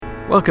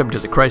Welcome to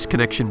the Christ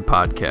Connection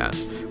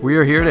Podcast. We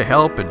are here to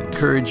help and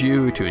encourage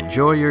you to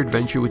enjoy your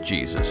adventure with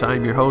Jesus.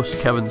 I'm your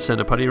host, Kevin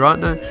Senapati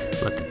Ratna.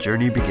 Let the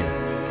journey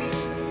begin.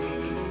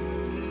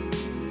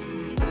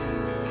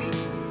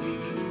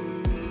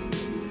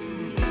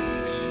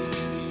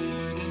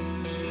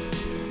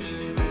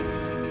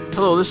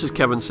 Hello, this is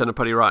Kevin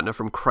Senapati Ratna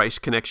from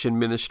Christ Connection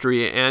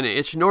Ministry, and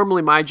it's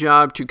normally my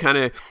job to kind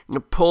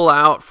of pull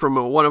out from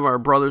one of our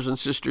brothers and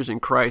sisters in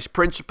Christ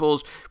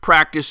principles,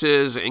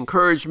 practices,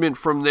 encouragement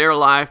from their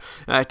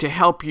life to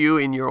help you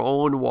in your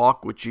own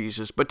walk with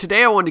Jesus. But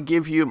today I want to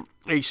give you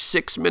a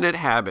 6-minute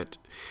habit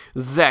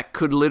that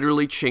could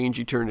literally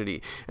change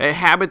eternity. A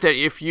habit that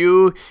if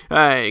you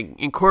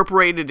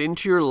incorporate it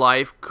into your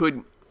life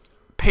could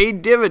pay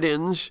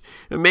dividends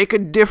and make a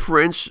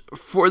difference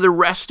for the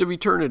rest of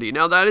eternity.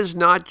 Now, that is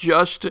not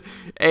just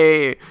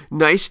a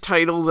nice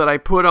title that I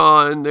put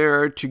on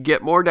there to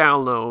get more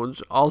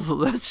downloads, although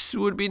that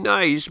would be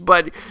nice,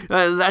 but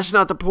that's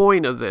not the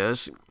point of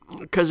this,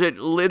 because it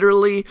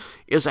literally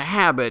is a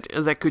habit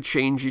that could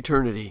change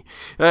eternity.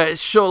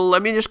 So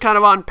let me just kind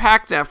of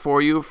unpack that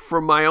for you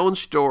from my own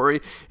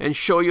story and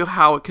show you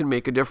how it can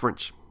make a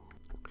difference.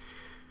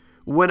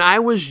 When I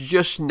was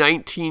just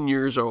 19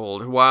 years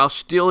old, while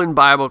still in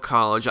Bible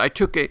college, I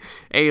took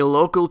a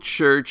local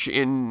church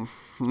in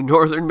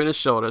northern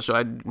Minnesota. So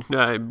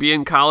I'd be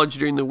in college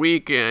during the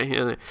week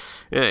in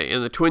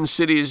the Twin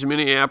Cities,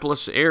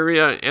 Minneapolis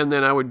area, and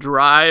then I would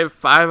drive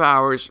 5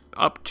 hours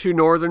up to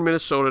northern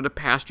Minnesota to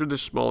pastor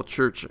this small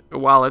church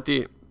while at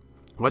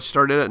what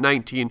started at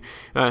 19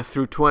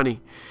 through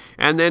 20.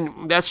 And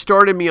then that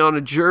started me on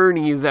a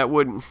journey that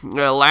would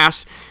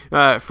last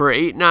for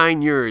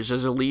 8-9 years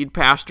as a lead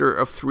pastor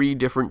of 3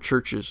 different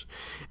churches.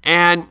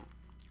 And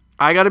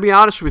I got to be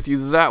honest with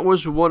you, that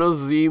was one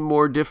of the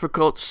more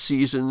difficult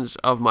seasons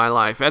of my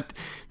life. At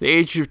the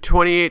age of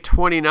 28,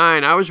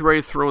 29, I was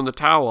ready to throw in the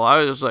towel.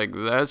 I was like,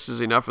 this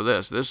is enough of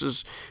this. This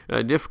is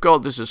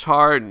difficult. This is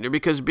hard.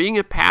 Because being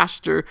a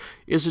pastor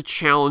is a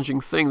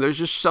challenging thing. There's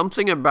just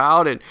something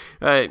about it.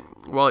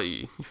 Well,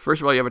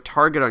 first of all, you have a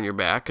target on your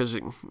back because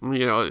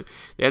the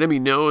enemy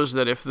knows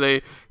that if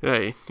they,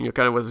 kind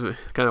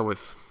of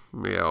with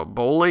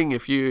bowling,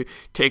 if you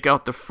take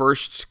out the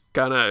first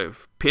kind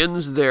of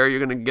pins there,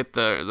 you're going to get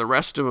the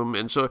rest of them.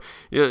 And so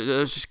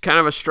there's just kind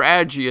of a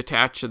strategy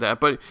attached to that.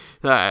 But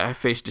I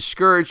faced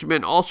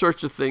discouragement, all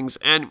sorts of things.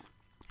 And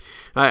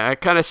I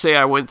kind of say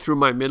I went through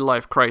my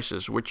midlife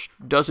crisis, which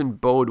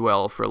doesn't bode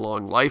well for a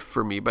long life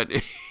for me. But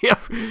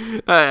if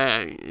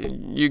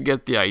you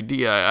get the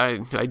idea,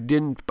 I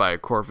didn't buy a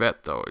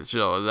Corvette, though.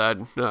 So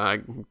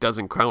that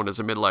doesn't count as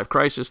a midlife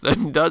crisis,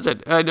 then, does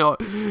it? I know.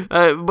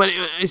 But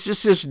it's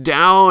just this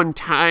down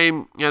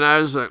time, and I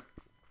was like,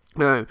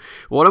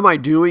 what am I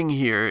doing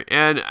here?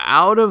 And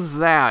out of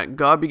that,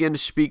 God began to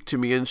speak to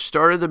me and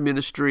started the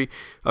ministry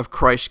of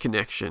Christ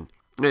Connection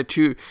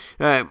to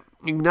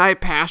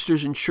ignite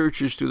pastors and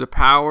churches through the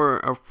power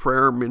of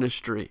prayer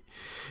ministry.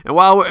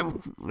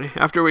 And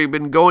after we've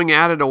been going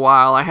at it a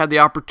while, I had the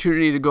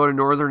opportunity to go to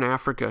Northern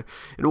Africa.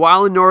 And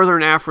while in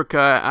Northern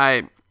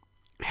Africa,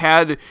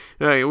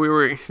 we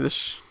were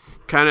this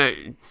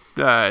kind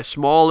of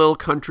small little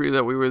country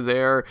that we were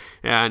there,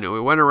 and we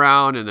went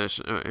around, and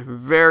there's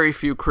very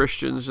few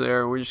Christians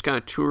there. We're just kind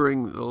of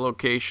touring the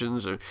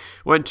locations, and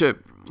went to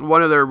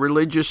one of their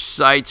religious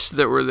sites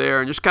that were there,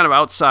 and just kind of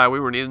outside. We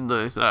weren't in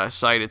the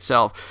site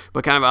itself,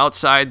 but kind of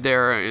outside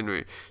there, and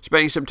we're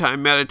spending some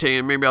time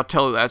meditating. Maybe I'll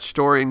tell that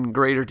story in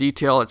greater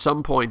detail at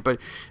some point, but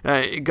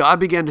God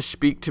began to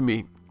speak to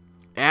me.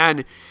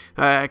 And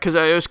because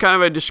it was kind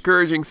of a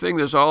discouraging thing,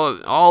 there's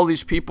all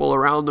these people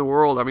around the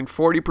world. I mean,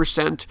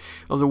 40%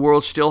 of the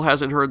world still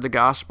hasn't heard the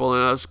gospel,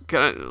 and I was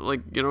kind of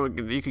like,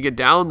 you could get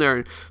down there,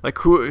 and like,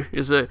 who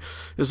is the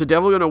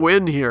devil going to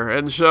win here?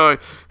 And so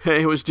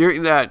it was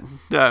during that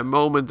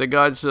moment that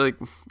God's like,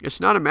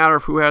 it's not a matter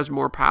of who has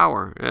more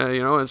power.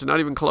 It's not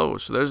even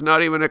close. There's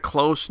not even a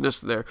closeness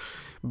there,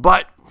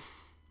 but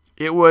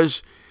it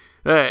was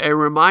a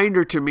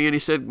reminder to me, and he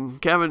said,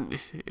 Kevin,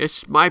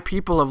 it's my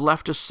people have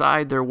left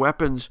aside their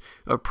weapons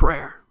of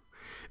prayer.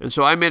 And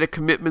so I made a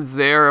commitment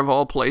there, of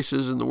all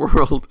places in the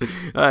world,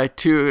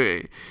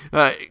 to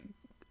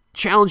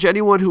challenge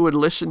anyone who would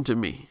listen to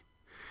me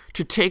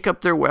to take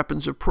up their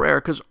weapons of prayer,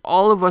 because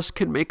all of us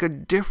can make a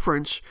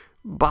difference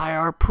by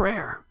our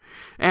prayer.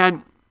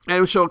 And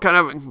so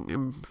kind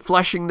of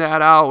fleshing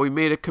that out, we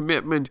made a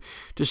commitment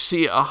to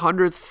see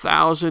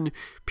 100,000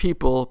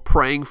 people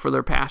praying for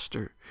their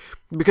pastor.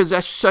 Because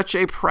that's such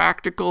a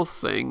practical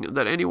thing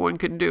that anyone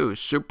can do.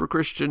 Super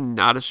Christian,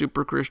 not a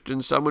super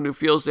Christian, someone who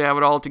feels they have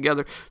it all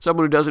together,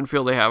 someone who doesn't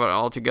feel they have it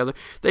all together.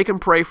 They can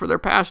pray for their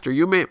pastor.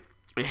 You may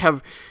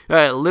have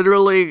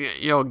literally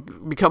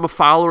become a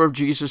follower of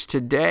Jesus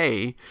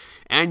today,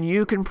 and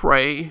you can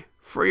pray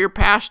for your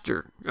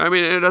pastor. I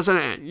mean,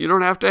 you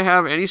don't have to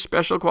have any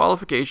special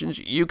qualifications.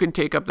 You can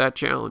take up that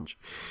challenge.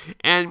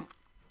 And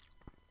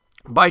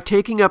by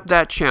taking up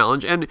that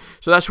challenge, and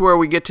so that's where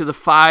we get to the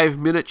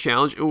 5-minute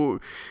challenge.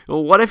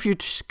 What if you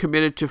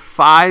committed to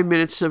 5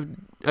 minutes of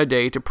a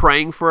day to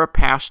praying for a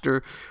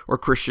pastor or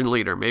Christian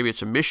leader. Maybe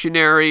it's a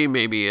missionary,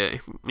 maybe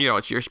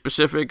it's your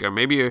specific, or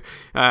maybe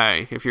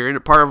if you're in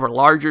a part of a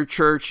larger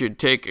church, you'd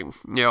take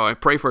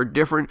pray for a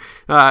different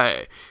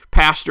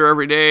pastor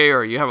every day,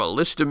 or you have a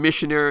list of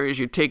missionaries,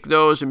 you take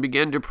those and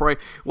begin to pray.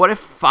 What if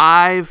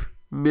 5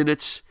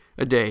 minutes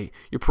a day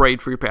you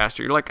prayed for your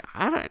pastor? You're like,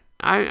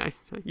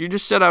 you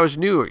just said I was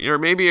new, or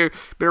maybe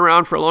you've been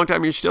around for a long time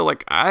and you're still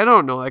like, I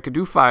don't know, I could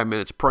do 5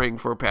 minutes praying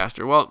for a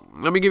pastor. Well,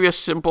 let me give you a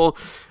simple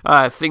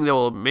thing that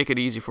will make it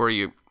easy for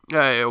you.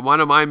 One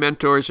of my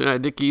mentors,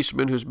 Dick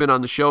Eastman, who's been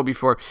on the show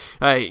before,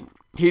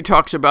 he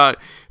talks about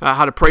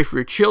how to pray for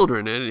your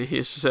children, and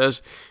he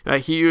says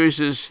he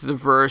uses the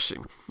verse,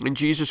 "And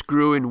Jesus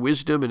grew in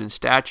wisdom and in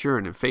stature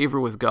and in favor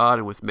with God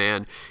and with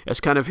man,"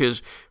 as kind of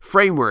his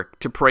framework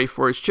to pray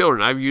for his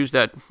children. I've used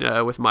that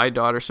with my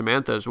daughter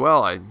Samantha as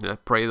well. I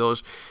pray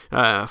those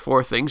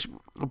 4 things.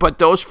 But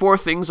those 4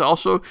 things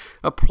also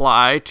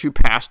apply to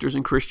pastors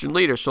and Christian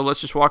leaders. So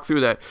let's just walk through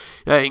that.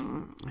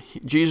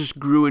 Jesus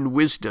grew in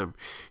wisdom.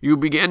 You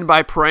begin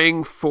by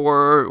praying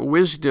for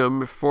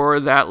wisdom for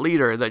that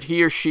leader, that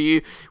he or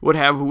she would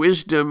have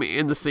wisdom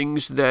in the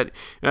things that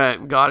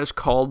God has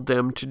called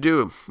them to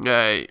do.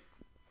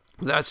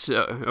 That's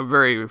a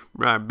very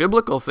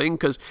biblical thing,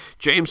 because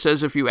James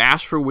says if you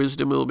ask for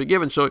wisdom, it will be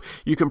given. So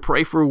you can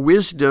pray for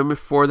wisdom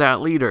for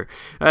that leader.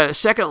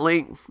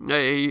 Secondly,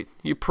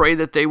 you pray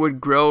that they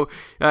would grow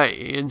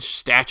in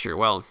stature.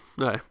 Well,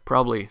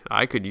 probably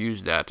I could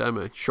use that. I'm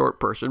a short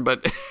person,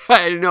 but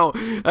I know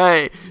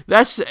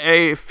that's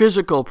a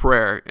physical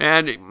prayer.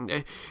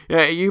 And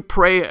you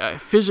pray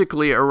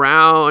physically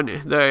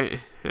around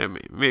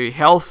maybe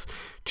health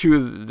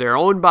to their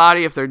own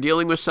body if they're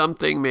dealing with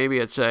something. Maybe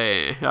it's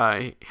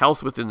a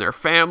health within their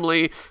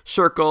family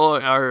circle,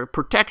 or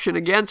protection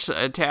against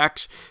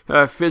attacks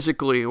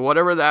physically,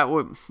 whatever that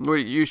would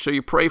use. So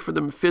you pray for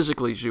them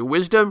physically. So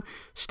wisdom,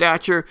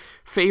 stature,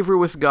 favor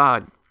with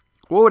God.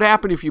 What would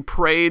happen if you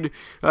prayed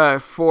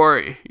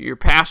for your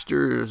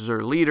pastors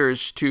or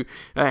leaders to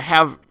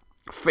have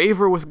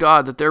favor with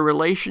God, that their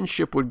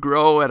relationship would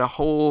grow at a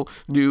whole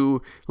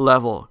new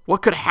level?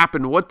 What could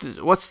happen?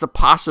 What's the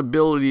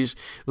possibilities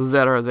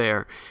that are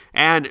there?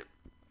 And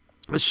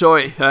so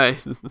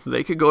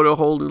they could go to a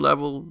whole new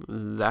level.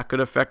 That could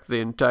affect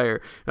the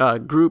entire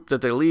group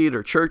that they lead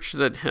or church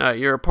that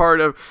you're a part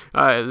of.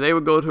 They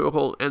would go to a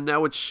whole, and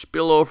that would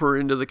spill over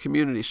into the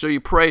community. So you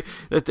pray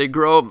that they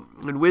grow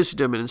in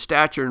wisdom and in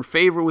stature and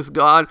favor with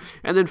God,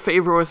 and then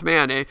favor with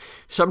man.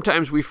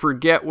 Sometimes we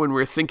forget when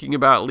we're thinking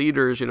about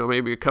leaders.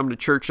 Maybe we come to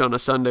church on a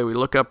Sunday, we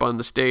look up on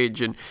the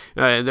stage and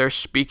they're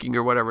speaking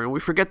or whatever, and we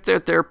forget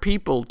that they're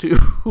people too,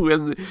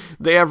 and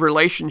they have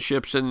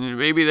relationships, and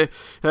maybe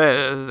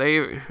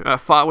they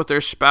fought with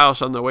their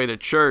spouse on the way to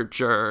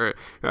church, or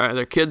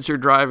their kids are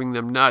driving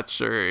them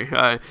nuts,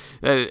 or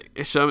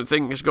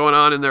something is going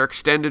on in their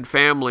extended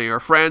family or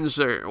friends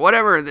or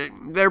whatever.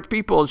 They're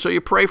people, and so you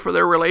pray for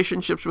their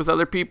relationships with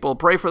other people.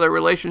 Pray for their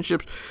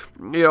relationships,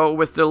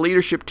 with the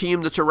leadership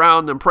team that's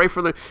around them. Pray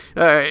for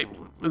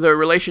the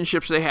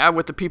relationships they have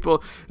with the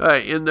people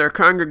in their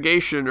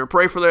congregation, or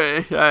pray for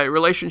the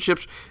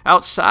relationships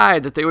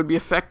outside, that they would be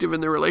effective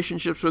in their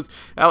relationships with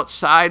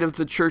outside of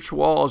the church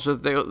walls,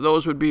 that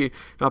those would be,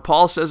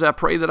 Paul says, I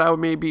pray that I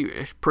may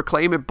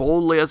proclaim it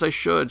boldly as I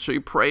should. So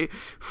you pray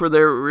for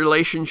their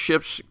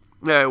relationships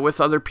with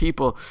other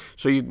people.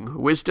 So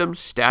wisdom,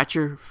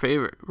 stature,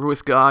 favor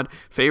with God,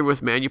 favor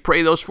with man. You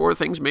pray those 4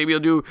 things. Maybe you'll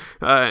do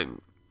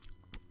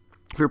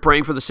if you're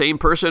praying for the same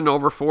person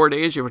over 4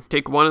 days, you would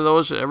take one of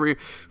those every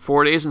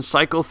 4 days and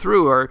cycle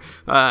through, or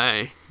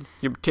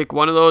you take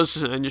one of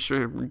those and just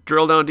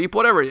drill down deep,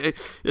 whatever.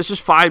 It's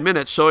just 5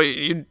 minutes, so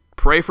you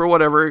pray for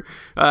whatever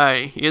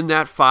in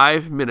that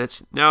 5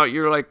 minutes. Now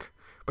you're like,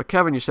 but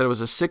Kevin, you said it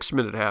was a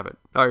 6-minute habit.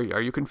 Are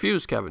you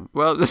confused, Kevin?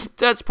 Well,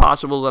 that's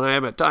possible that I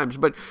am at times,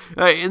 but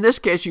in this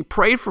case, you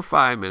prayed for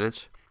 5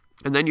 minutes,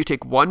 and then you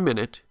take 1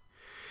 minute,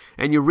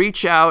 and you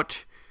reach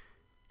out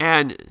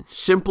and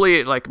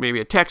simply, like maybe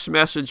a text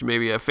message,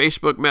 maybe a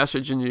Facebook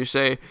message, and you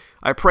say,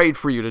 I prayed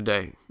for you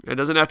today. It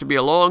doesn't have to be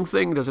a long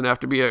thing. It doesn't have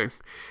to be a,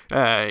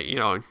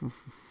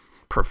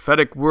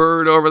 prophetic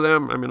word over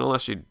them. I mean,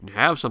 unless you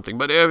have something.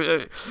 But,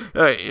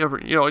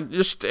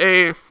 just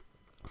a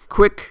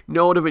quick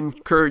note of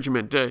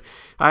encouragement.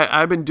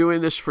 I've been doing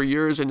this for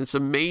years, and it's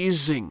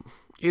amazing.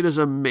 It is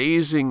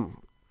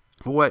amazing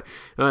what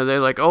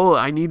they're like, oh,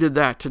 I needed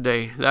that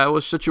today. That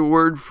was such a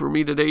word for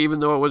me today, even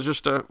though it was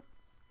just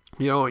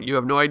you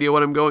have no idea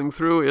what I'm going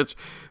through. It's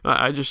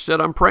I just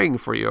said I'm praying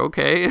for you,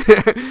 okay?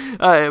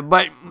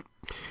 But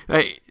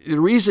the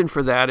reason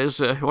for that is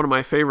one of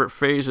my favorite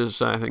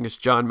phrases. I think it's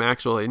John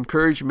Maxwell.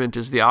 Encouragement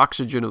is the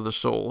oxygen of the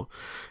soul,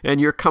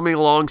 and you're coming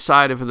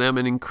alongside of them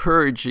and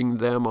encouraging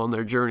them on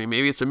their journey.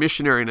 Maybe it's a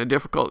missionary in a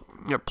difficult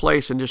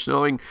place, and just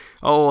knowing,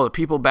 oh, the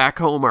people back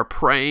home are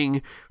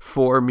praying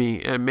for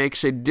me, and it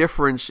makes a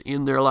difference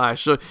in their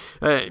lives. So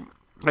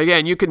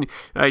Again, you can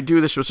do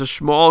this with a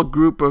small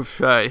group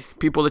of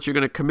people that you're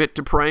going to commit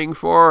to praying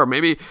for, or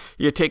maybe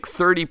you take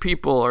 30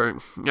 people, or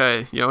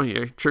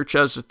your church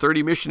has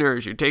 30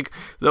 missionaries. You take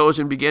those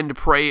and begin to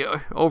pray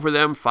over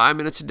them 5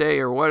 minutes a day,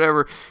 or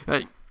whatever.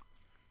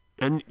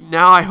 And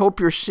now I hope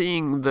you're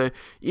seeing the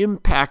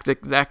impact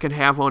that can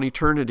have on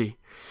eternity.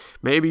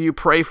 Maybe you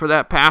pray for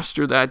that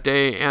pastor that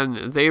day,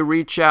 and they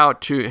reach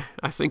out to.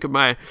 I think of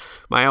my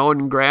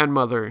own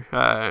grandmother.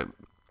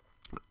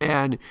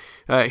 And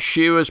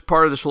she was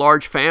part of this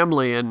large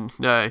family, and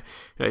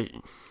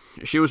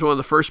she was one of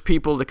the first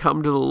people to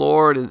come to the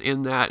Lord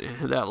in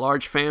that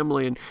large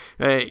family. And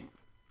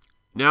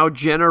now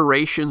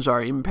generations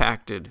are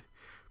impacted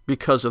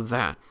because of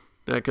that,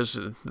 because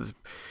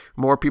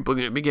more people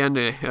begin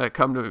to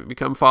come to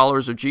become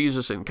followers of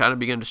Jesus and kind of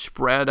begin to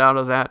spread out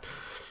of that.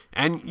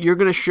 And you're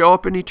going to show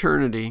up in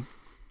eternity,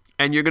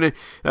 and you're going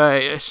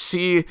to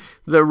see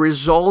the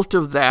result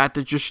of that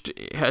just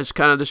has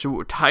kind of this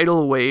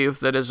tidal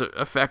wave that is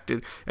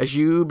affected as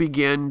you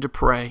begin to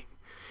pray.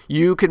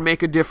 You can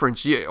make a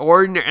difference.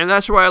 And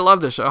that's why I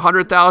love this.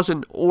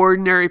 100,000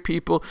 ordinary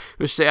people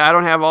who say, I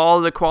don't have all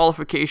the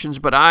qualifications,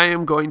 but I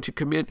am going to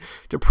commit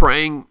to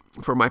praying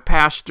for my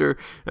pastor.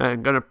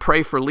 I'm going to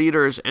pray for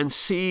leaders and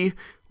see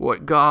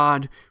what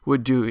God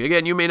would do.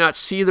 Again, you may not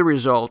see the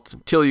result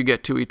until you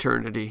get to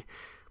eternity,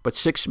 but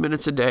 6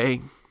 minutes a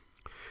day,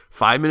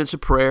 5 minutes of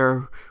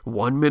prayer,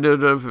 1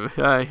 minute of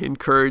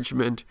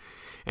encouragement,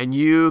 and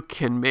you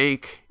can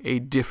make a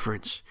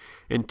difference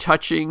in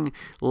touching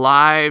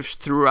lives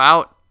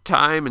throughout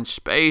time and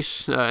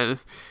space. I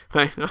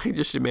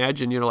just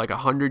imagine, like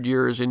 100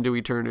 years into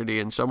eternity,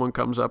 and someone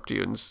comes up to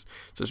you and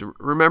says,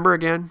 remember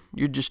again,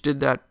 you just did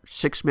that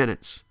 6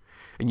 minutes.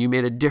 And you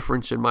made a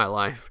difference in my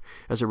life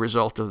as a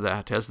result of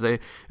that,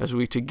 as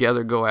we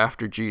together go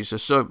after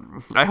Jesus. So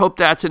I hope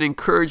that's an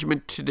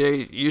encouragement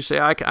today. You say,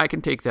 I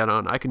can take that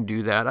on. I can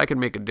do that. I can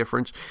make a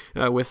difference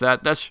with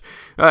that.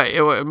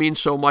 It means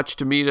so much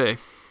to me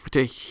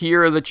to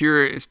hear that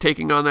you're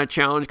taking on that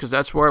challenge, because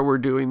that's why we're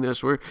doing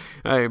this. We're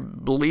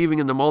believing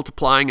in the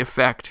multiplying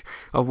effect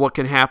of what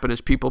can happen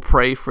as people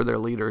pray for their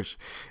leaders.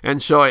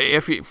 And so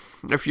if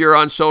you're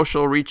on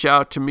social, reach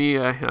out to me.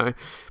 I'm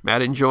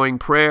at Enjoying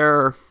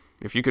Prayer.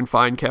 If you can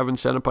find Kevin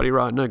Senapati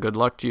Ratna, good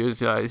luck to you.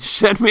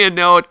 Send me a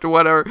note or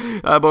whatever.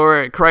 But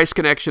we're at Christ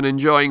Connection,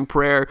 Enjoying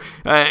Prayer.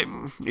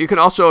 You can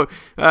also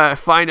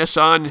find us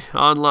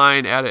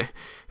online at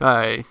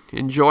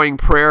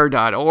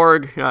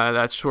enjoyingprayer.org.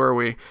 That's where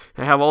we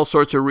have all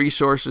sorts of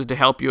resources to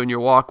help you in your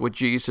walk with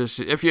Jesus.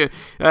 If you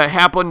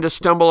happen to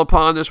stumble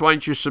upon this, why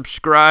don't you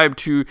subscribe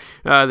to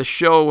the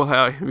show?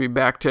 We'll be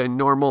back to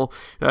normal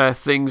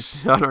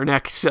things on our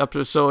next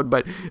episode.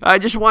 But I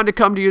just wanted to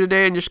come to you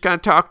today and just kind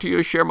of talk to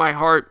you, share my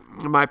heart,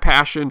 my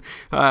passion.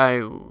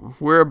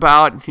 We're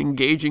about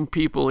engaging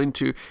people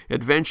into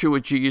adventure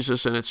with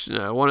Jesus, and it's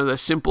one of the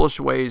simplest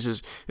ways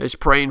is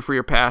praying for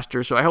your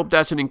pastor. So I hope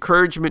that's an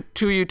encouragement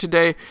to you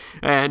today,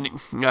 and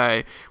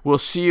we'll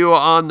see you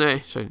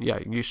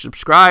you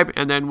subscribe,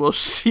 and then we'll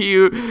see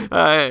you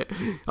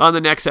on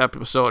the next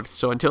episode.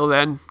 So until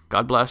then,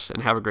 God bless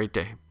and have a great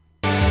day.